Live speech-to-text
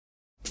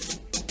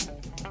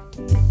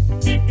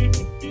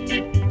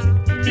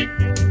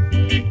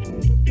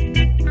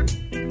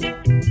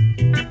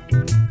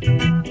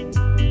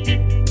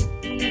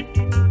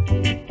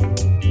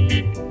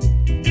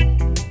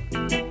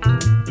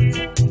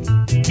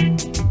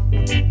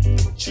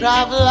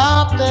Travel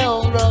up the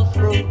old rough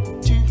road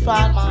to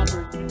find my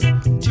breath,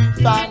 to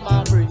find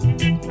my breath.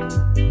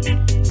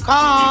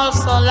 Call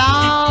so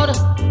loud,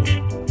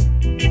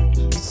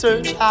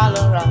 search all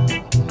around.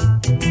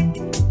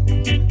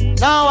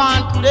 No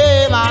one could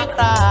hear my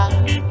cry.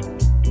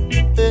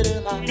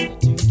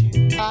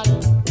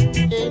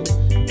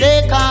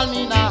 They call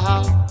me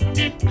now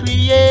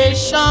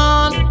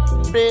creation,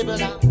 brave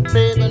now,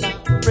 brave now,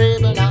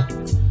 brave now.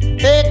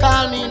 They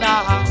call me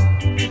now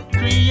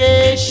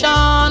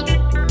creation,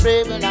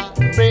 brave now,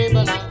 brave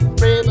now,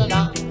 brave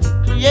now.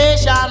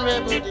 Creation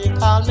rebel, they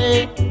call me.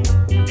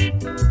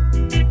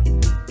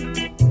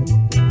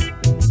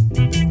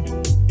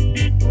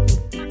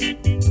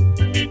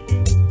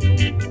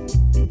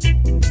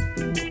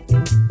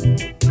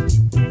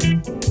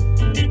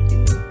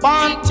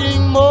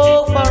 Wanting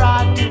more for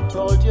I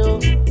told you,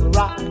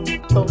 right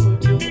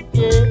told you,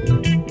 yeah.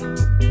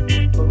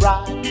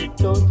 Right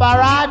told, for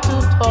I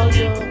told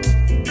you.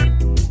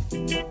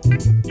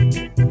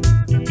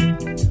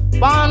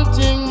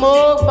 Wanting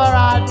more for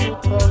I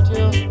told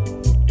you.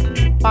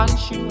 One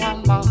shoe on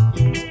my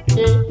feet,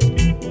 yeah.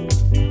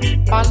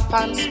 One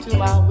pants to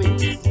my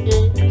waist,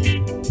 yeah.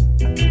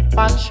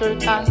 One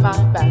shirt on my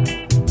back.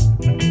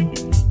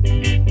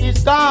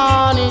 It's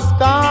gone, it's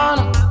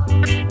gone.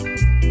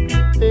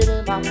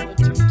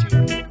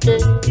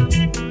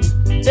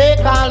 They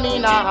call me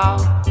now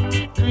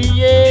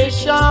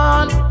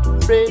creation,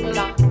 brave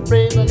now,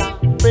 brave now,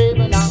 brave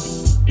now.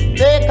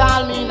 They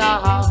call me now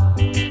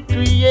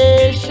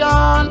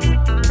creation,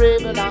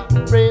 brave now,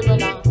 brave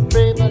now,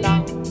 brave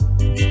now.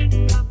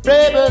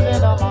 Braver in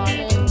the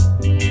morning,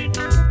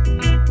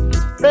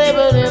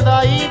 braver in the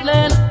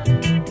evening,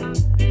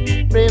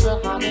 braver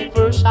on the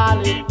first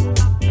chalet,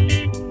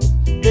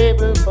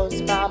 braver first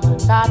time at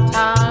that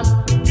time.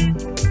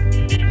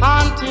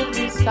 Until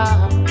this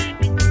time,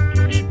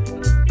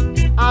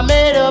 I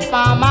made up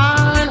my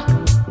mind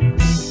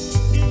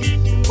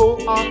to go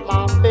on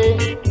my way,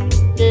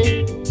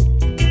 yeah.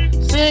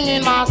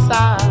 Singing my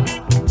song.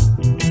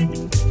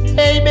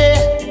 Maybe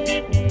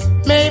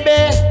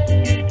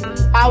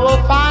I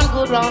will find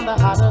good on the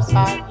other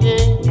side,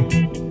 yeah.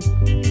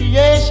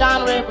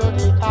 Creation rebel,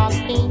 they call